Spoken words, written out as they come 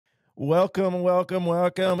Welcome, welcome,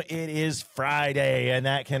 welcome. It is Friday, and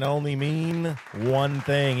that can only mean one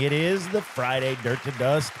thing. It is the Friday Dirt to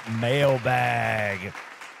Dust mailbag.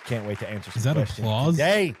 Can't wait to answer some questions. Is that applause?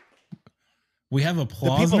 Today. We have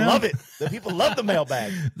applause. The people now? love it. The people love the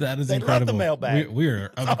mailbag. That is they incredible. Love the mailbag. We are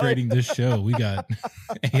upgrading this show. We got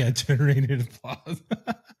AI generated applause.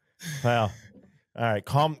 Well, all right,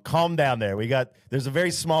 calm down there. There's a very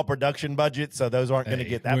small production budget, so those aren't going to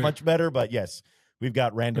get that much better. But yes, we've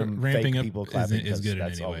got random ramping fake people clapping. Is good in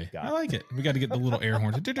any way. I like it. We got to get the little air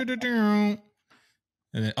horns. And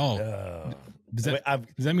then, does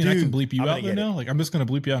that mean I can bleep you out now? Like, I'm just going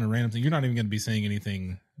to bleep you out a random thing. You're not even going to be saying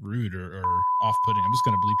anything rude or off-putting. I'm just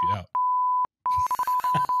going to bleep you out.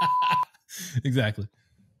 Exactly.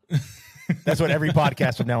 That's what every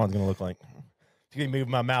podcast from now on is going to look like. He's going to move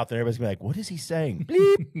my mouth and everybody's going to be like, what is he saying?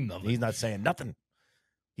 Bleep. He's not saying nothing.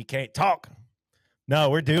 He can't talk. No,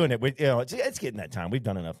 we're doing it. It's getting that time. We've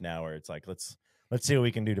done enough now where it's like, let's see what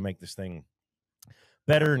we can do to make this thing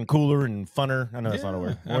better and cooler and funner. I know that's not a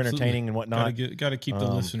word. More entertaining and whatnot. Got to keep the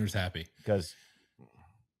listeners happy. Because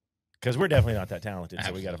we're definitely not that talented,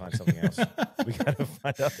 absolutely. So we got to find something else. We got to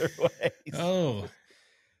find other ways.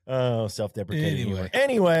 Oh, self-deprecating.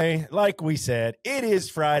 Anyway, like we said, it is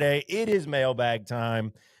Friday. It is mailbag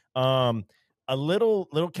time. A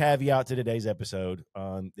little caveat to today's episode.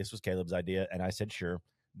 This was Caleb's idea, and I said sure.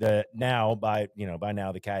 By now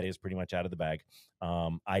the cat is pretty much out of the bag.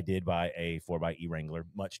 I did buy a 4xe Wrangler,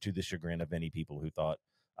 much to the chagrin of many people who thought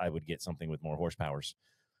I would get something with more horsepowers,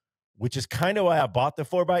 which is kind of why I bought the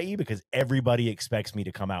 4xe, because everybody expects me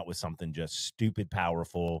to come out with something just stupid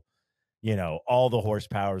powerful, all the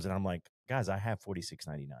horsepowers. And I'm like, guys, I have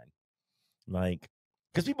 4699. Like,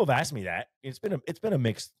 because people have asked me that. It's been a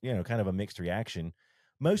mixed, kind of a mixed reaction.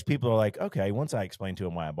 Most people are like, okay, once I explain to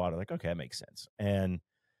them why I bought it, like, okay, that makes sense. And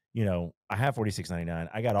I have 4699.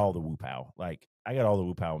 I got all the woo-pow. Like, I got all the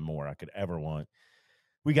woo-pow and more I could ever want.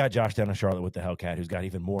 We got Josh down in Charlotte with the Hellcat, who's got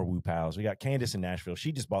even more woo-pows. We got Candace in Nashville.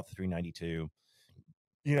 She just bought the 392.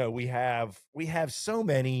 We have so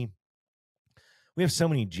many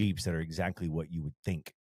Jeeps that are exactly what you would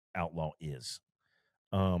think Outlaw is.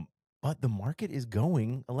 But the market is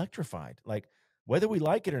going electrified. Like, whether we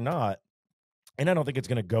like it or not, and I don't think it's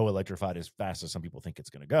going to go electrified as fast as some people think it's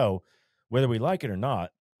going to go, whether we like it or not,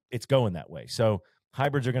 it's going that way. So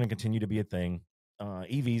hybrids are going to continue to be a thing.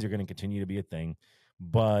 EVs are going to continue to be a thing.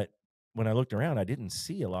 But when I looked around, I didn't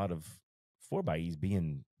see a lot of 4xEs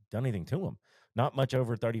being done anything to them. Not much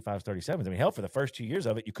over 35s, 37s. I mean, hell, for the first 2 years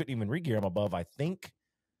of it, you couldn't even regear them above, I think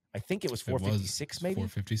it was 456 maybe,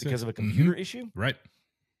 456 because of a computer issue. Right.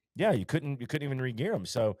 Yeah, you couldn't even regear them.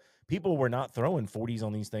 So people were not throwing 40s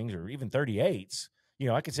on these things, or even 38s.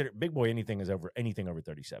 I consider big boy anything over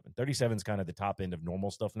 37. 37 is kind of the top end of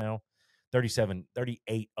normal stuff now. 37,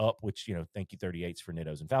 38 up, which, thank you 38s for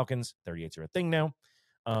Nittos and Falcons. 38s are a thing now.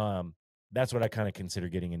 That's what I kind of consider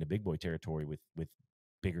getting into big boy territory with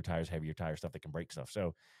bigger tires, heavier tire stuff that can break stuff.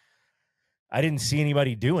 So I didn't see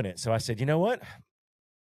anybody doing it. So I said, you know what?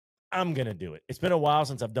 I'm going to do it. It's been a while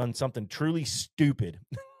since I've done something truly stupid.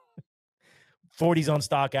 40s on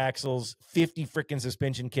stock axles, 50 freaking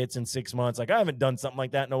suspension kits in 6 months. Like, I haven't done something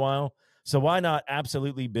like that in a while. So why not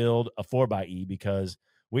absolutely build a 4xe, because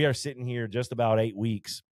we are sitting here just about 8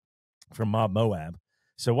 weeks from Mob Moab.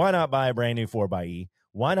 So why not buy a brand new 4xe?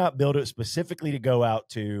 Why not build it specifically to go out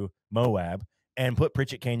to Moab and put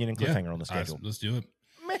Pritchett Canyon and Cliffhanger on the schedule? Let's do it.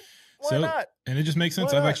 Why not? And it just makes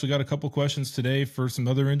sense. I've actually got a couple questions today for some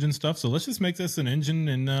other engine stuff. So let's just make this an engine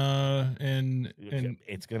and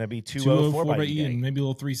it's going to be 204 and maybe a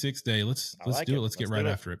little 3.6 day. Let's do it. Let's get right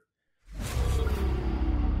after it.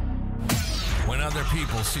 When other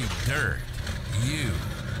people see dirt, you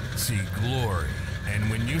see glory. And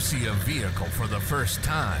when you see a vehicle for the first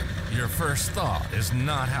time, your first thought is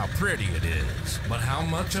not how pretty it is, but how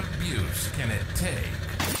much abuse can it take.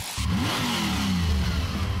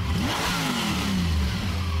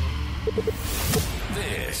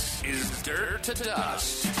 This is Dirt to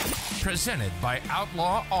Dust, presented by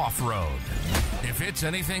Outlaw Off-Road. If it's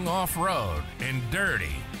anything off-road and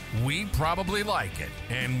dirty, we probably like it,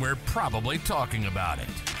 and we're probably talking about it.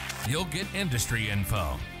 You'll get industry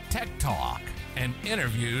info, tech talk, and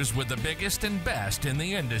interviews with the biggest and best in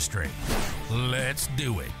the industry. Let's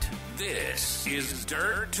do it. This is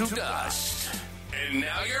Dirt to Dust. And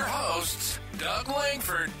now your hosts, Doug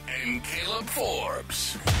Langford and Caleb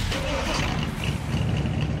Forbes.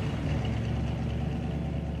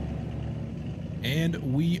 And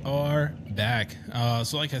we are back.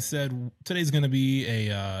 So like I said, today's going to be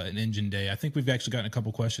an engine day. I think we've actually gotten a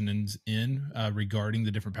couple questions in regarding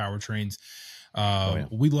the different powertrains.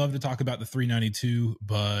 We love to talk about the 392,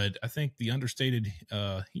 but I think the understated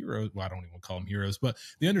heroes, well, I don't even call them heroes, but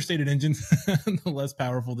the understated engines, the less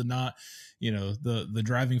powerful than not, the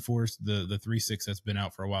driving force, the 3.6 that's been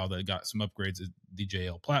out for a while that got some upgrades, the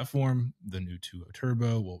JL platform, the new 2.0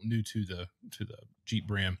 turbo, well, new to the Jeep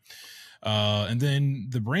Ram. And then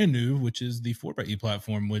the brand new, which is the 4xe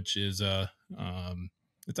platform, which is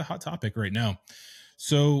it's a hot topic right now.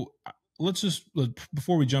 So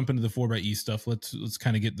before we jump into the 4xe stuff, let's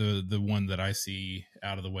kind of get the one that I see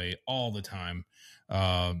out of the way all the time.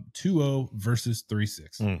 2.0 versus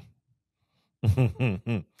 3.6.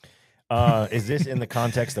 Is this in the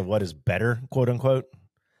context of what is better, quote unquote?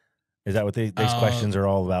 Is that what these questions are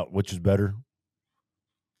all about? Which is better?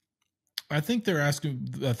 I think they're asking,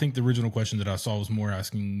 I think the original question that I saw was more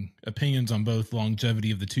asking opinions on both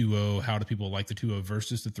longevity of the 2.0, how do people like the 2.0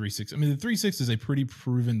 versus the 3.6. I mean, the 3.6 is a pretty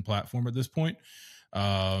proven platform at this point,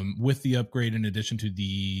 with the upgrade in addition to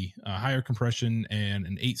the higher compression and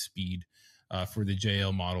an 8-speed for the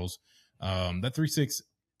JL models. That 3.6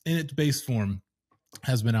 in its base form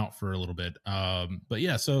has been out for a little bit. But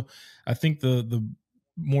yeah, so I think the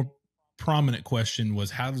more prominent question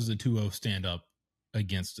was, how does the 2.0 stand up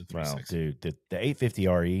against the 3.6? Wow, dude, the 850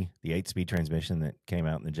 RE, the 8-speed transmission that came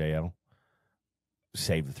out in the JL,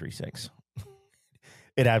 saved the 3.6.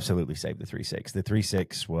 It absolutely saved the 3.6. The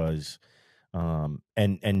 3.6 was,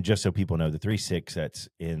 and just so people know, the 3.6 that's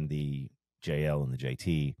in the JL and the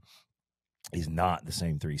JT is not the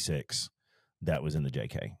same 3.6 that was in the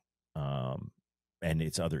JK, and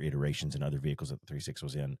it's other iterations and other vehicles that the 3.6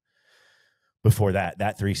 was in. Before that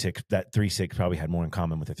 3.6 probably had more in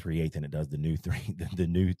common with the 3.8 than it does the new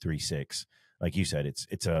 3.6. Like you said, it's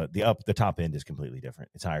the top end is completely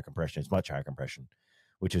different. It's higher compression. It's much higher compression,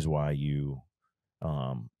 which is why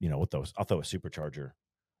with those, I'll throw a supercharger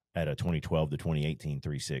at a 2012 to 2018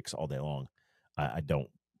 3.6 all day long. I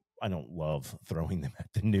don't love throwing them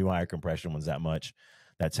at the new higher compression ones that much.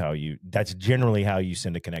 That's generally how you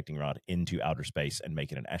send a connecting rod into outer space and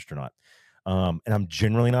make it an astronaut. And I'm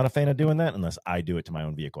generally not a fan of doing that unless I do it to my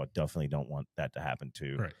own vehicle. I definitely don't want that to happen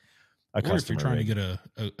to a customer. Or if you're trying to get a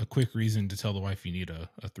quick reason to tell the wife you need a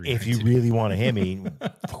 392. If you really want a Hemi,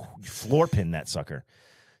 floor pin that sucker.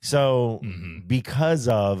 So because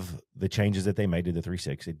of the changes that they made to the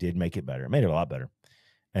 3.6, it did make it better. It made it a lot better.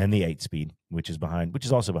 And the 8-speed, which is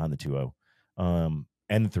also behind the 2.0,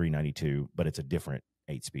 and the 392, but it's a different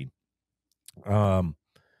 8-speed.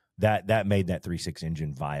 That made that 3.6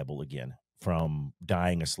 engine viable again, from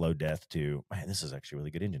dying a slow death to, man, this is actually a really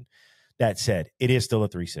good engine. That said, it is still a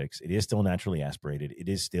 3.6. It is still naturally aspirated. It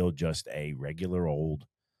is still just a regular old,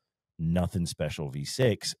 nothing special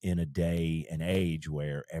V6 in a day and age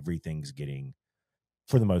where everything's getting,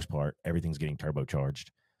 for the most part, everything's getting turbocharged.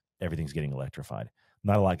 Everything's getting electrified.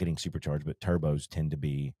 Not a lot getting supercharged, but turbos tend to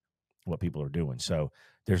be what people are doing. So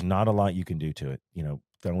there's not a lot you can do to it.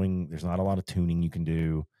 There's not a lot of tuning you can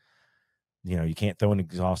do. You can't throw an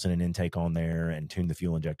exhaust and an intake on there and tune the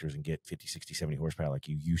fuel injectors and get 50, 60, 70 horsepower like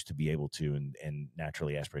you used to be able to and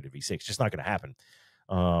naturally aspirated V6. It's just not going to happen.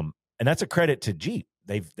 And that's a credit to Jeep.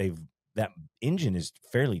 That engine is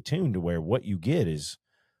fairly tuned to where what you get it's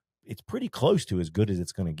pretty close to as good as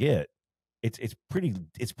it's going to get. It's pretty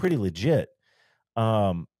legit.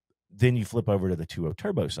 Then you flip over to the 2.0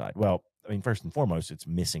 turbo side. Well, I mean, first and foremost, it's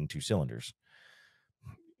missing 2 cylinders.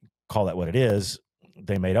 Call that what it is.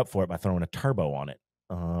 They made up for it by throwing a turbo on it,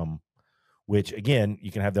 which, again, you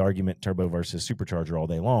can have the argument turbo versus supercharger all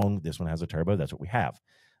day long. This one has a turbo. That's what we have.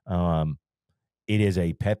 It is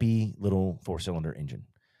a peppy little 4-cylinder engine.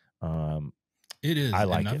 It is. I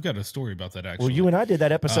like it. I've got a story about that, actually. Well, you and I did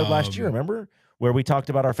that episode last year, remember? Where we talked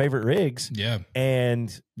about our favorite rigs. Yeah. And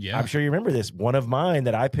I'm sure you remember this. One of mine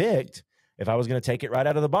that I picked, if I was going to take it right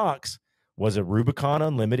out of the box, was a Rubicon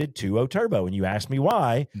Unlimited 2.0 turbo. And you asked me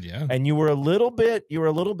why. Yeah. And you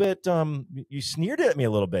sneered at me a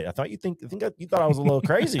little bit. I thought you thought I was a little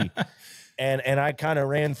crazy. And I kind of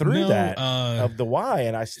ran through that of the why,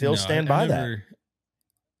 and I still stand by that.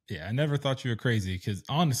 Yeah, I never thought you were crazy, because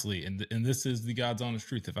honestly, and this is the God's honest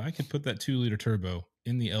truth, if I could put that 2-liter turbo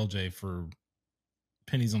in the LJ for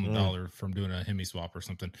pennies on the dollar from doing a Hemi swap or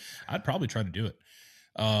something, I'd probably try to do it.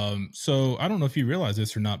 So I don't know if you realize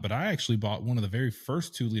this or not, but I actually bought one of the very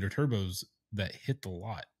first 2-liter turbos that hit the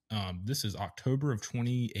lot. This is October of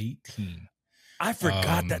 2018. I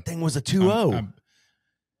forgot that thing was a 2.0.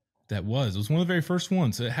 It was one of the very first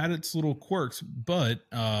ones. It had its little quirks, but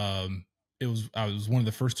I was one of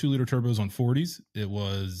the first 2-liter turbos on 40s. It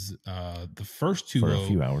was the first 2.0 for a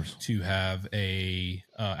few hours to have a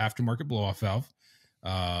aftermarket blow off valve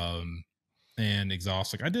and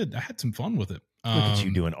exhaust. I had some fun with it. Look at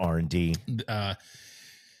you doing R&D.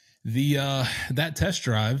 That test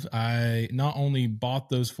drive, I not only bought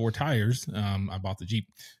those 4 tires, I bought the Jeep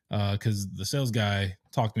because the sales guy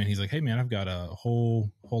talked to me and he's like, "Hey man, I've got a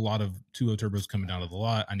whole lot of 2.0 turbos coming down to the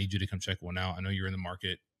lot. I need you to come check one out. I know you're in the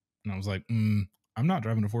market." And I was like, "I'm not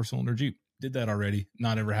driving a 4-cylinder Jeep. Did that already.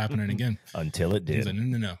 Not ever happening again." Until it did. He's like,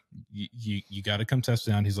 no. You got to come test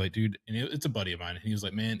it out. He's like, "Dude," and it's a buddy of mine. And he was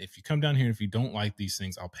like, "Man, if you come down here, if you don't like these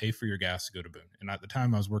things, I'll pay for your gas to go to Boone." And at the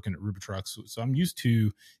time I was working at Ruba Trucks. So I'm used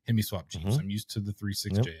to Hemi swap Jeeps. I'm used to the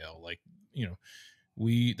 3.6 JL. Like,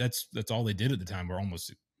 that's all they did at the time. We're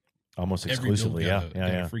almost exclusively. Yeah.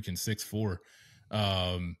 A freaking 6.4.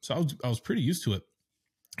 So I was pretty used to it.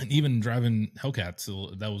 And even driving Hellcats,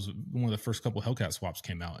 so that was one of the first couple Hellcat swaps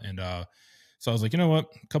came out. And so I was like, you know what?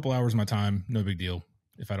 A couple hours of my time, no big deal.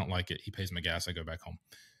 If I don't like it, he pays my gas, I go back home.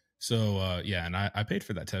 So and I paid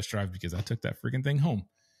for that test drive because I took that freaking thing home.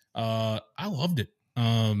 I loved it.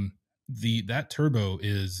 That turbo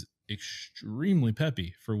is extremely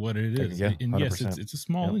peppy for what it is. Yeah, and yes, it's a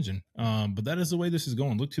small engine. But that is the way this is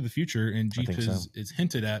going. Look to the future, and Jeep is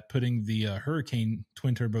hinted at putting the Hurricane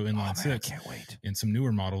twin turbo inline 6. I can't wait. In some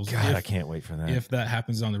newer models. God, I can't wait for that. If that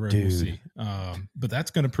happens on the road, we'll see. But that's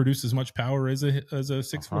going to produce as much power as a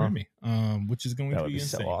 6.4 Hemi, which is going to be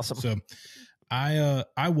insane. So awesome. So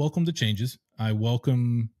I welcome the changes. I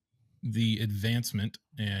welcome the advancement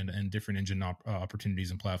and different engine opportunities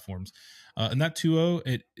and platforms. And that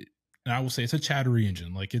 2.0, and I will say it's a chattery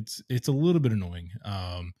engine. Like it's a little bit annoying.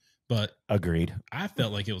 But agreed. I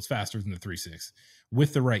felt like it was faster than the 3.6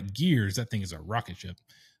 with the right gears. That thing is a rocket ship.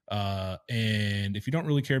 And if you don't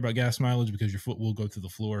really care about gas mileage because your foot will go through the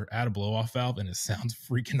floor, add a blow off valve and it sounds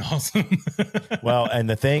freaking awesome. Well, and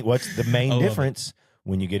what's the main difference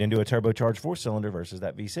when you get into a turbocharged 4-cylinder versus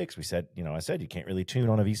that V6? We said, I said you can't really tune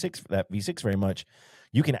on a V6 very much.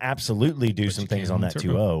 You can absolutely do some things on that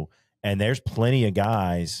 2.0. And there's plenty of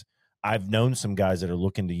guys. I've known some guys that are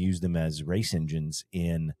looking to use them as race engines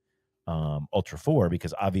in Ultra 4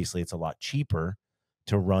 because obviously it's a lot cheaper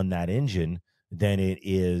to run that engine than it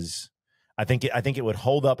is. I think it would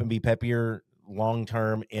hold up and be peppier long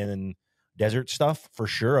term in desert stuff for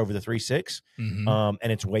sure over the 3.6.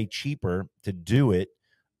 And it's way cheaper to do it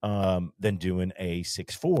than doing a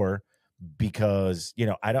 6.4 because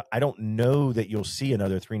I don't know that you'll see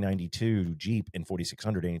another 392 Jeep in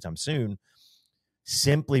 4600 anytime soon.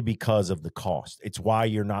 Simply because of the cost. It's why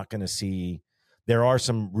you're not going to see. There are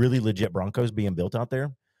some really legit Broncos being built out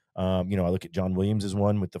there. I look at John Williams as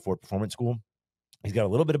one with the Ford Performance School. He's got a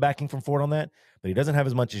little bit of backing from Ford on that, but he doesn't have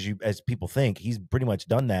as much as people think. He's pretty much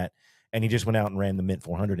done that, and he just went out and ran the Mint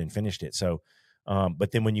 400 and finished it. So,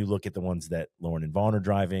 but then when you look at the ones that Lauren and Vaughn are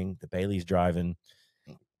driving, the Bailey's driving,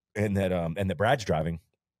 and that Brad's driving,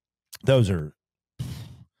 those are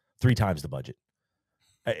 3 times the budget.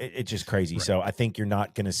 It's just crazy. Right. So I think you're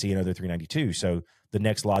not going to see another 392. So the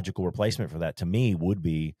next logical replacement for that to me would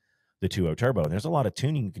be the 2.0 turbo. And there's a lot of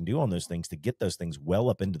tuning you can do on those things to get those things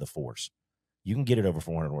well up into the 4s. You can get it over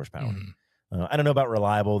 400 horsepower. I don't know about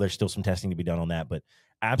reliable. There's still some testing to be done on that, but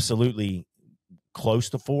absolutely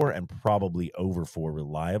close to 4 and probably over 4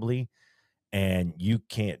 reliably. And you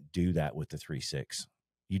can't do that with the 3.6.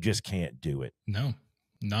 You just can't do it. No,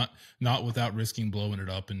 not without risking blowing it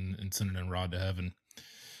up and sending Rod to heaven.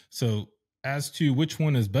 So as to which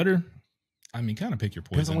one is better, I mean, kind of pick your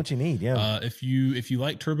poison. Depends on what you need, yeah. If you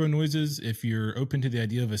like turbo noises, if you're open to the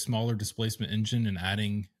idea of a smaller displacement engine and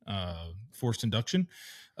adding forced induction,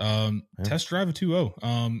 test drive a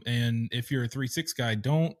 2.0. And if you're a 3.6 guy,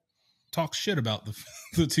 don't talk shit about the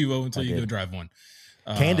 2.0 until you go drive one.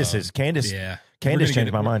 Candace changed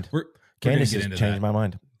my mind. Candace has changed my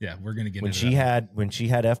mind. Yeah, we're gonna get when she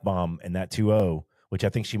had F-bomb and that 2.0. Which I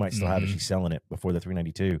think she might still have it. She's selling it before the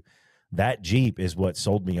 392. That Jeep is what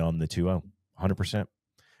sold me on the 2.0, 100%.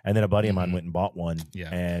 And then a buddy of mine went and bought one,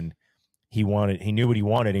 and he knew what he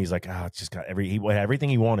wanted. And he's like, it's just got everything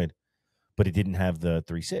he wanted, but it didn't have the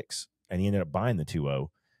 3.6. And he ended up buying the 2.0,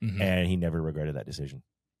 and he never regretted that decision.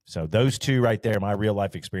 So those two right there, my real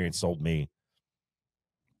life experience sold me.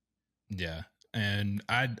 Yeah. And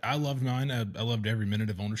I loved mine. I loved every minute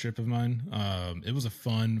of ownership of mine. It was a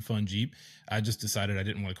fun Jeep. I just decided I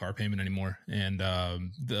didn't want a car payment anymore. And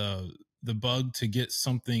the bug to get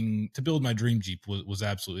something to build my dream Jeep was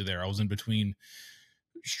absolutely there. I was in between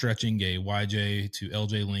stretching a YJ to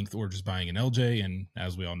LJ length or just buying an LJ. And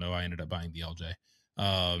as we all know, I ended up buying the LJ.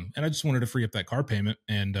 And I just wanted to free up that car payment.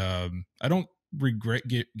 And I don't regret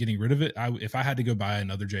getting rid of it. If I had to go buy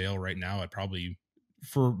another JL right now, I'd probably,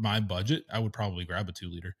 for my budget, I would probably grab a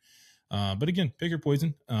 2-liter. But again, pick your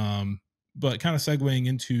poison. But kind of segueing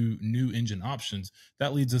into new engine options,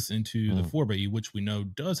 that leads us into the 4xe, which we know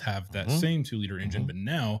does have that same 2-liter engine, but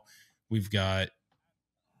now we've got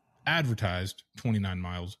advertised 29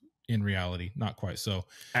 miles. In reality, not quite so,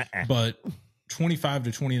 but 25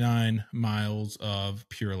 to 29 miles of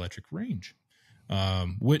pure electric range,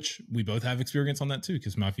 which we both have experience on that too,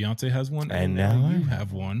 because my fiance has one, and now you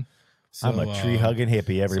have one. So, I'm a tree hugging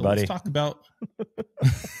hippie, everybody. So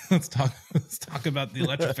let's talk about the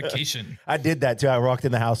electrification. I did that too. I walked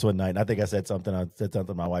in the house one night, and I think I said something.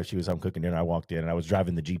 To my wife. She was home cooking dinner. I walked in, and I was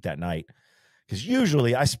driving the Jeep that night because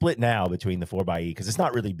usually I split now between the 4xe because it's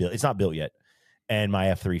not really built. It's not built yet. And my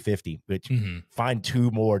F-350, which find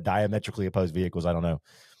two more diametrically opposed vehicles. I don't know.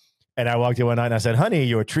 And I walked in one night and I said, honey,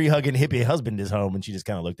 your tree-hugging hippie husband is home. And she just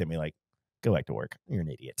kind of looked at me like, go back to work. You're an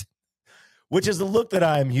idiot. Which is the look that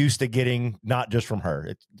I'm used to getting, not just from her.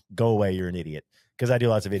 It's, go away, you're an idiot. Because I do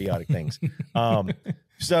lots of idiotic things.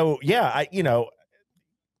 So, yeah,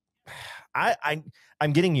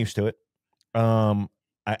 I'm getting used to it.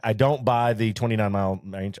 I don't buy the 29-mile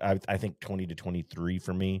range. I think 20 to 23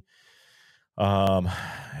 for me.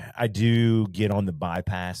 I do get on the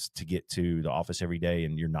bypass to get to the office every day,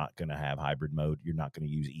 and you're not going to have hybrid mode. You're not going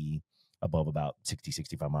to use E above about 60,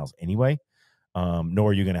 65 miles anyway.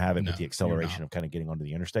 Nor are you going to have it with the acceleration of kind of getting onto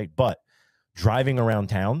the interstate. But driving around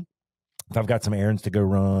town, if I've got some errands to go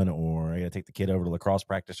run, or I got to take the kid over to lacrosse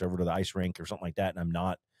practice, over to the ice rink or something like that, and I'm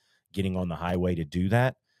not getting on the highway to do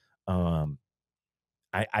that,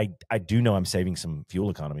 I do know I'm saving some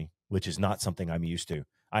fuel economy, which is not something I'm used to.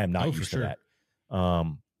 I am not used to that.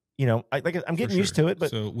 I'm getting used to it.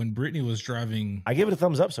 But so when Brittany was driving, I give it a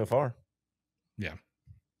thumbs up so far. Yeah.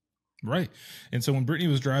 Right. And so when Brittany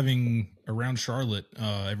was driving around Charlotte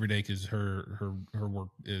every day, because her work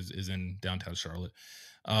is in downtown Charlotte,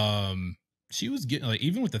 she was getting, like,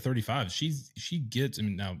 even with the 35, she gets, I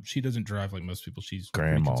mean, now she doesn't drive like most people. She's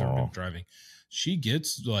pretty conservative driving. She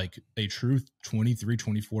gets like a true 23,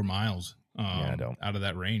 24 miles out of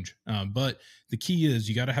that range. But the key is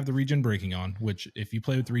you got to have the regen braking on, which if you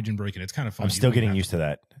play with the regen braking, it's kind of fun. I'm still getting used to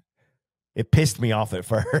that. It pissed me off at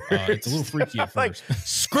first. It's a little freaky at first. Like,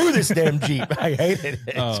 screw this damn Jeep. I hated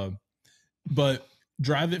it. But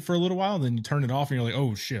drive it for a little while, then you turn it off and you're like,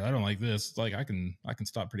 oh shit, I don't like this. Like I can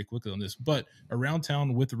stop pretty quickly on this. But around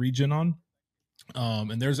town with the regen on,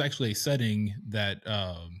 and there's actually a setting that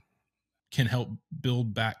can help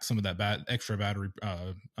build back some of that extra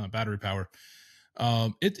battery power.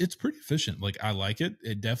 It's pretty efficient. Like I like it.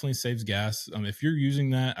 It definitely saves gas. If you're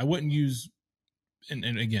using that, I wouldn't use. And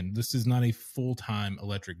again, this is not a full-time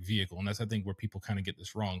electric vehicle, and that's I think where people kind of get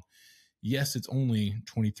this wrong. Yes, it's only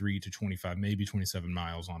 23 to 25, maybe 27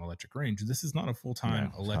 miles on electric range. This is not a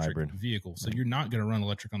full-time electric vehicle, so you're not going to run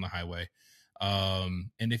electric on the highway.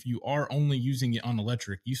 And if you are only using it on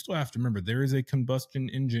electric, you still have to remember there is a combustion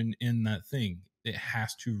engine in that thing. It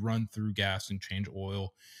has to run through gas and change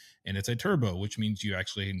oil, and it's a turbo, which means you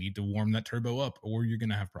actually need to warm that turbo up, or you're going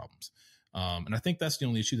to have problems. And I think that's the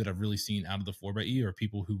only issue that I've really seen out of the 4xe are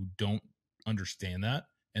people who don't understand that,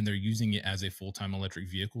 and they're using it as a full-time electric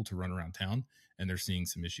vehicle to run around town, and they're seeing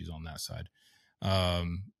some issues on that side.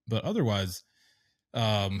 But otherwise,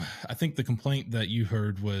 I think the complaint that you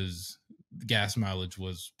heard was gas mileage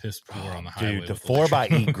was piss poor on the highway. Dude, the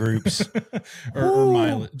 4xe groups or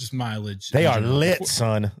mileage. They are lit,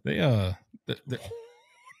 son. Man,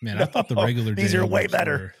 I thought the regular these are way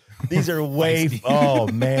better. These are way, oh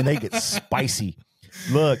man, they get spicy.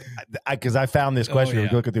 Look, because I found this question. We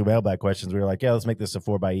were looking through mailbag questions. We were like, yeah, let's make this a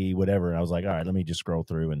 4xe, whatever. And I was like, all right, let me just scroll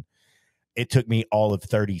through. And it took me all of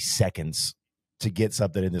 30 seconds to get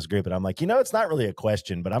something in this group. And I'm like, it's not really a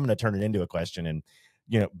question, but I'm going to turn it into a question. And,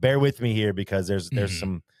 bear with me here because there's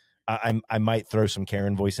some, I might throw some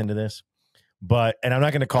Karen voice into this. And I'm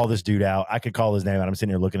not going to call this dude out. I could call his name out. I'm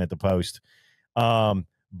sitting here looking at the post.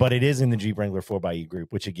 But it is in the Jeep Wrangler 4xe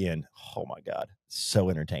group, which again, oh my God, so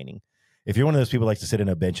entertaining. If you're one of those people who likes to sit in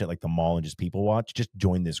a bench at like the mall and just people watch, just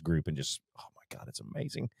join this group and just, oh my God, it's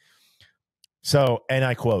amazing. So, and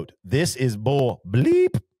I quote, "This is bull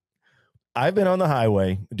bleep. I've been on the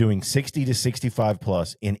highway doing 60 to 65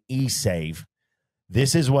 plus in e-save.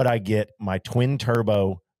 This is what I get. My twin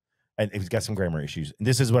turbo," and he's got some grammar issues.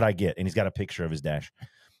 "This is what I get." And he's got a picture of his dash.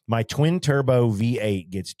 "My twin turbo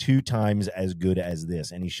V8 gets 2 times as good as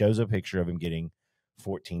this." And he shows a picture of him getting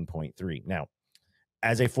 14.3. Now,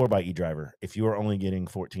 as a 4xe driver, if you are only getting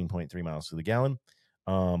 14.3 miles to the gallon,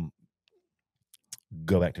 go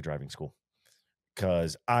back to driving school.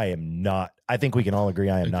 Because I think we can all agree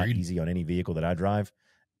I am not easy on any vehicle that I drive.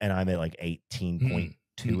 And I'm at like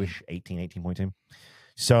 18.2-ish, 18.2.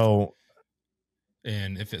 So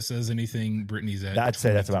And if it says anything, Brittany's at. I'd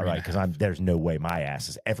say that's about right, because there's no way my ass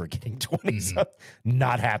is ever getting 20. So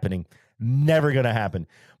not happening. Never going to happen.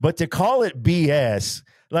 But to call it BS,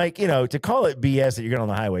 like, to call it BS that you're going on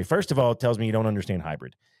the highway, first of all, it tells me you don't understand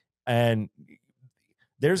hybrid. And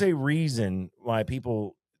there's a reason why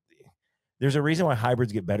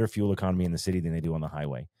hybrids get better fuel economy in the city than they do on the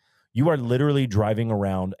highway. You are literally driving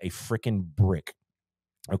around a freaking brick.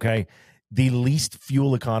 Okay. The least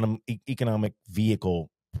fuel economic vehicle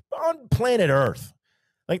on planet Earth.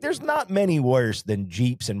 Like, there's not many worse than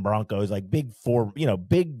Jeeps and Broncos, like big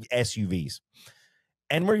SUVs.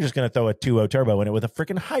 And we're just going to throw a 2.0 turbo in it with a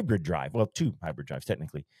freaking hybrid drive. Well, 2 hybrid drives,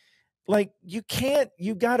 technically. Like, you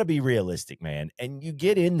got to be realistic, man. And you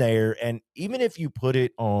get in there, and even if you put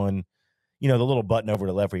it on, the little button over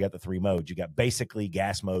to the left where you got the 3 modes, you got basically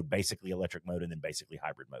gas mode, basically electric mode, and then basically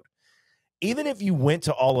hybrid mode. Even if you went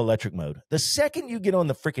to all electric mode, the second you get on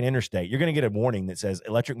the freaking interstate, you're going to get a warning that says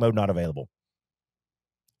electric mode not available.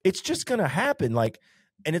 It's just going to happen.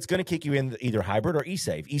 And it's going to kick you in either hybrid or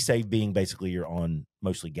e-save. E-save being basically you're on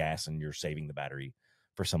mostly gas and you're saving the battery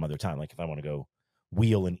for some other time. Like if I want to go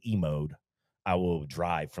wheel in E mode, I will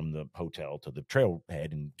drive from the hotel to the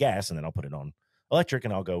trailhead and gas, and then I'll put it on electric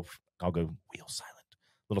and I'll go wheel silent,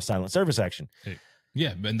 little silent service action. Hey.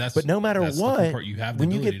 Yeah, but no matter what,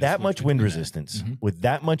 when you get that much wind resistance with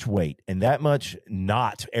that much weight and that much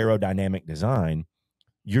not aerodynamic design,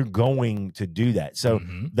 you're going to do that. So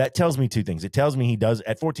that tells me 2 things. It tells me he does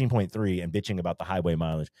at 14.3 and bitching about the highway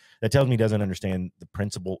mileage. That tells me he doesn't understand the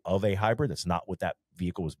principle of a hybrid. That's not what that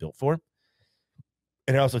vehicle was built for.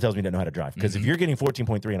 And it also tells me he doesn't know how to drive. Because if you're getting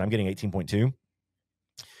 14.3 and I'm getting 18.2,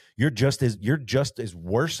 you're just as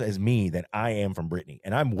worse as me than I am from Brittany.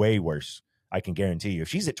 And I'm way worse. I can guarantee you. If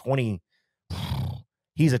she's at 20,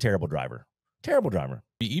 he's a terrible driver. Terrible driver.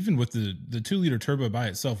 Even with the 2-liter turbo by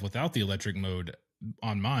itself, without the electric mode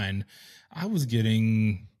on mine, I was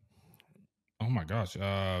getting, oh my gosh,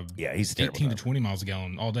 he's 18 to 20 miles a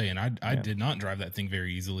gallon all day, and I did not drive that thing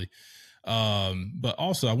very easily. But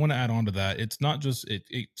also, I want to add on to that. It's not just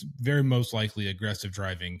it's very most likely aggressive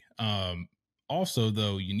driving. Also,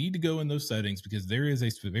 though, you need to go in those settings because there is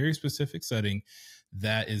a very specific setting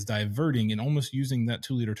that is diverting and almost using that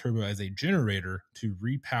 2-liter turbo as a generator to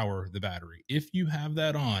repower the battery. If you have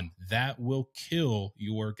that on, that will kill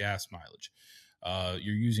your gas mileage.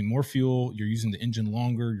 You're using more fuel, you're using the engine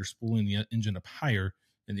longer, you're spooling the engine up higher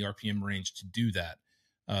in the RPM range to do that,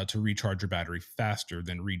 to recharge your battery faster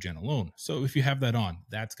than regen alone. So if you have that on,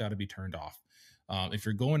 that's got to be turned off. If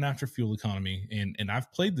you're going after fuel economy, and I've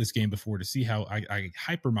played this game before to see how I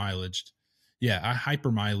hyper mileaged. Yeah, I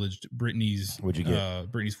hyper mileaged Brittany's. What'd you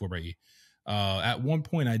get? Brittany's 4xe. At one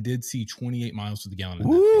point, I did see 28 miles to the gallon.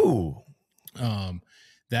 Woo!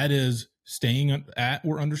 That is staying at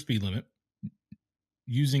or under speed limit,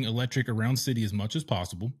 using electric around city as much as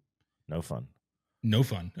possible. No fun.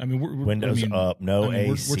 I mean, windows up, no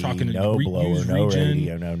AC, we're talking no blower, no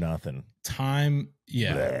radio, no nothing. Time,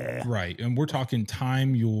 yeah, right. And we're talking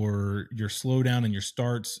time your slowdown and your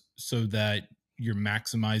starts so that you're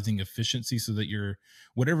maximizing efficiency, so that you're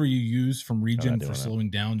whatever you use from regen for slowing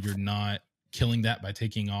down, you're not killing that by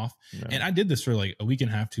taking off. No. And I did this for like a week and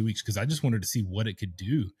a half, 2 weeks, because I just wanted to see what it could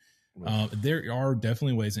do. There are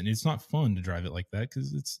definitely ways, and it's not fun to drive it like that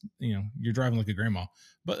because it's, you're driving like a grandma,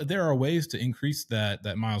 but there are ways to increase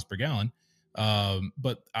that miles per gallon.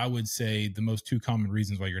 But I would say the most 2 common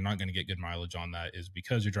reasons why you're not going to get good mileage on that is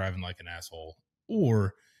because you're driving like an asshole,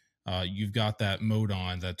 or you've got that mode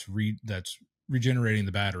on that's regenerating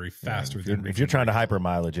the battery faster. If you're trying to hyper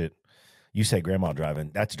mileage it, you say grandma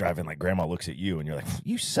driving, that's driving like grandma looks at you and you're like,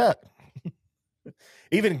 you suck.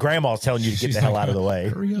 Even grandma's telling you to get the hell out of the way.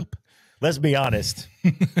 Hurry up. Let's be honest.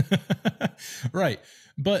 Right.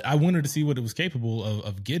 But I wanted to see what it was capable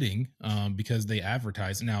of getting, because they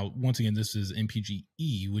advertise. Now, once again, this is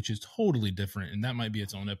MPGe, which is totally different. And that might be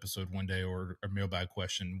its own episode one day, or a mailbag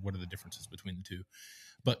question. What are the differences between the two?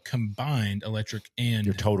 But combined electric and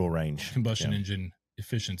your total range combustion engine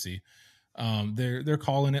efficiency, they're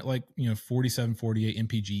calling it like 4748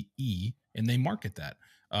 MPGe, and they market that.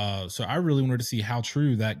 So I really wanted to see how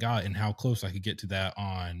true that got and how close I could get to that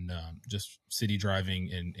on just city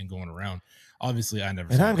driving and going around. Obviously, I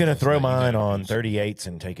never. And I'm going to throw mine on 38s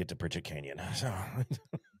and take it to Pritchard Canyon. So.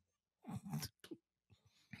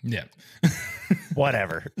 Yeah.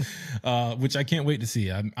 Whatever. Which I can't wait to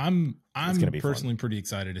see. I'm personally pretty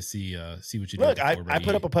excited to see what you do. Look, I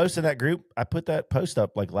put up a post in that group. I put that post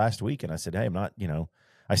up like last week, and I said, hey, I'm not,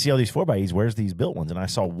 I see all these 4xe. Where's these built ones? And I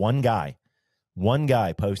saw one guy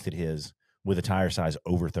posted his with a tire size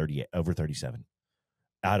over 38, over 37,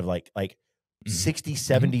 out of like 60,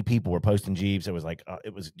 70 people were posting Jeeps. It was like,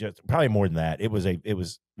 it was just probably more than that. There was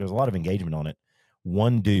a lot of engagement on it.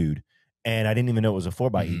 One dude, and I didn't even know it was a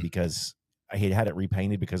 4xe because he had it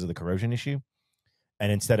repainted because of the corrosion issue.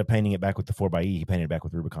 And instead of painting it back with the 4xe, he painted it back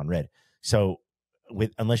with Rubicon Red. So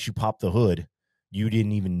unless you pop the hood, you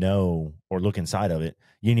didn't even know, or look inside of it,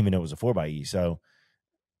 you didn't even know it was a 4xe. So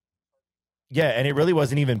yeah, and it really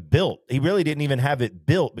wasn't even built. He really didn't even have it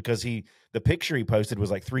built because the picture he posted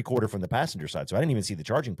was like 3/4 from the passenger side. So I didn't even see the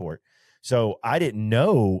charging port. So I didn't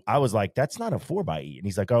know. I was like, that's not a 4xe. And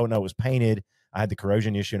he's like, oh no, it was painted. I had the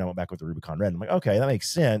corrosion issue and I went back with the Rubicon Red. I'm like, okay, that makes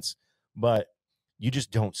sense, but you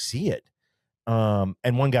just don't see it.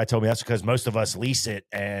 And one guy told me that's because most of us lease it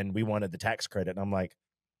and we wanted the tax credit. And I'm like,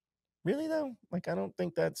 really though? Like, I don't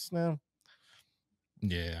think that's no.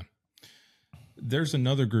 Yeah. There's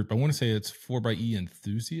another group. I want to say it's 4xe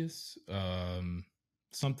enthusiasts,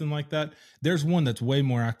 something like that. There's one that's way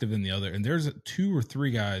more active than the other, and there's 2 or 3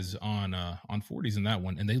 guys on 40s in that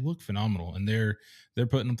one, and they look phenomenal. And they're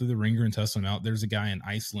putting them through the ringer and testing them out. There's a guy in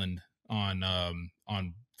Iceland on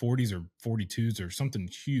 40s or 42s or something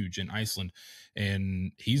huge in Iceland,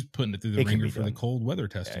 and he's putting it through the ringer for the cold weather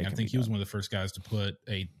testing. I think he was one of the first guys to put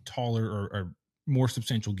a taller or more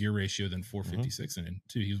substantial gear ratio than 456 in it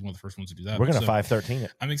too. He was one of the first ones to do that. We're going to 513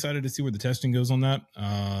 it. I'm excited to see where the testing goes on that.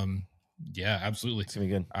 Yeah, absolutely. It's going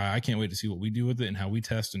to be good. I can't wait to see what we do with it and how we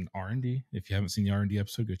test in R&D. If you haven't seen the R&D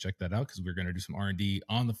episode, go check that out because we're going to do some R&D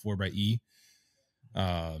on the 4xe.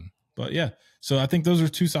 But yeah, so I think those are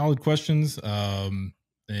 2 solid questions. And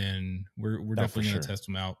we're definitely going to test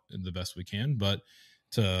them out the best we can. But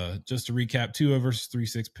just to recap, 2.0 versus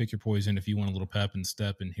 3.6, pick your poison. If you want a little pep and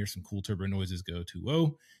step and hear some cool turbo noises, go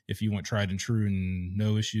 2.0. If you want tried and true and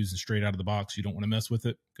no issues and straight out of the box, you don't want to mess with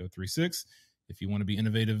it, go 3.6. If you want to be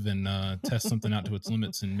innovative and test something out to its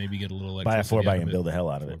limits and maybe get a little buy a 4xe and build the hell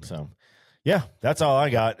out of it. So yeah, that's all I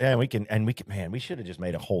got. And we can, man, we should have just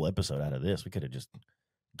made a whole episode out of this. We could have just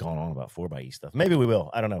gone on about 4xe stuff. Maybe we will.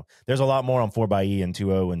 I don't know. There's a lot more on 4xe and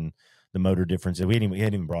 2.0 and the motor differences. We hadn't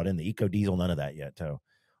even brought in the eco diesel, none of that yet. So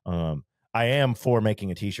I am for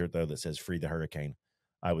making a t-shirt though that says free the Hurricane.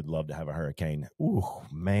 I would love to have a Hurricane. Ooh,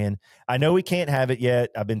 man. I know we can't have it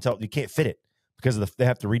yet. I've been told you can't fit it because they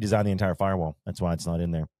have to redesign the entire firewall. That's why it's not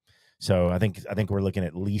in there. So I think we're looking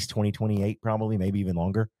at least 2028, probably, maybe even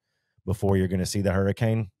longer before you're going to see the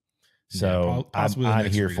Hurricane. So yeah,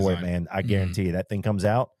 I'm here for it, man. I guarantee you that thing comes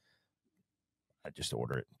out. I just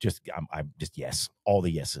order it. I'm just yes, all the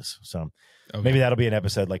yeses. So maybe that'll be an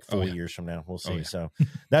episode like 4 years from now. We'll see. Yeah. So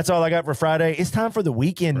that's all I got for Friday. It's time for the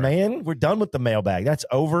weekend, man. We're done with the mailbag. That's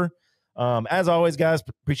over. As always, guys,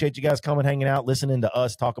 appreciate you guys coming, hanging out, listening to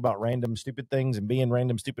us talk about random stupid things and being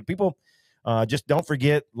random stupid people. Just don't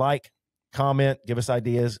forget, like, comment, give us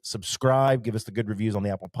ideas, subscribe, give us the good reviews on the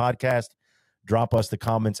Apple Podcast. Drop us the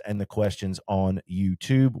comments and the questions on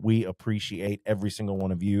YouTube. We appreciate every single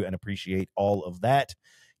one of you and appreciate all of that.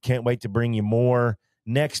 Can't wait to bring you more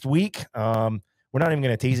next week. We're not even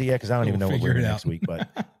going to tease it yet because I don't even know what we're doing next week.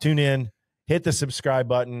 But tune in, hit the subscribe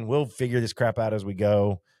button. We'll figure this crap out as we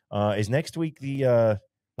go. Is next week the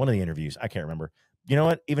one of the interviews? I can't remember. You know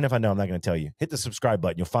what? Even if I know, I'm not going to tell you. Hit the subscribe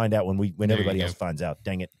button. You'll find out when everybody else finds out.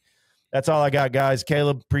 Dang it. That's all I got, guys.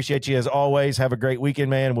 Caleb, appreciate you as always. Have a great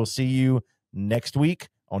weekend, man. We'll see you next week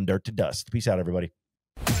on Dirt to Dust. Peace out, everybody.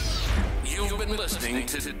 You've been listening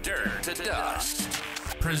to Dirt to Dust,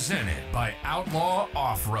 presented by Outlaw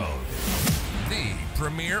Off-Road, the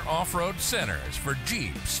premier off-road centers for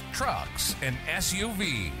Jeeps, trucks, and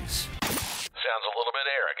SUVs. Sounds a little bit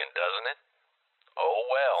arrogant, doesn't it? Oh,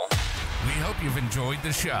 well. We hope you've enjoyed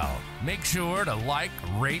the show. Make sure to like,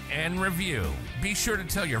 rate, and review. Be sure to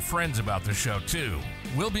tell your friends about the show, too.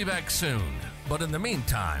 We'll be back soon. But in the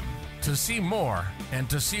meantime, to see more and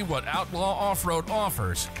to see what Outlaw Off-Road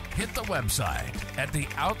offers, hit the website at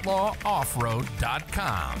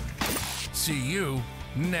theoutlawoffroad.com. See you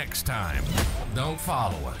next time. Don't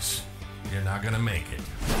follow us. You're not going to make it.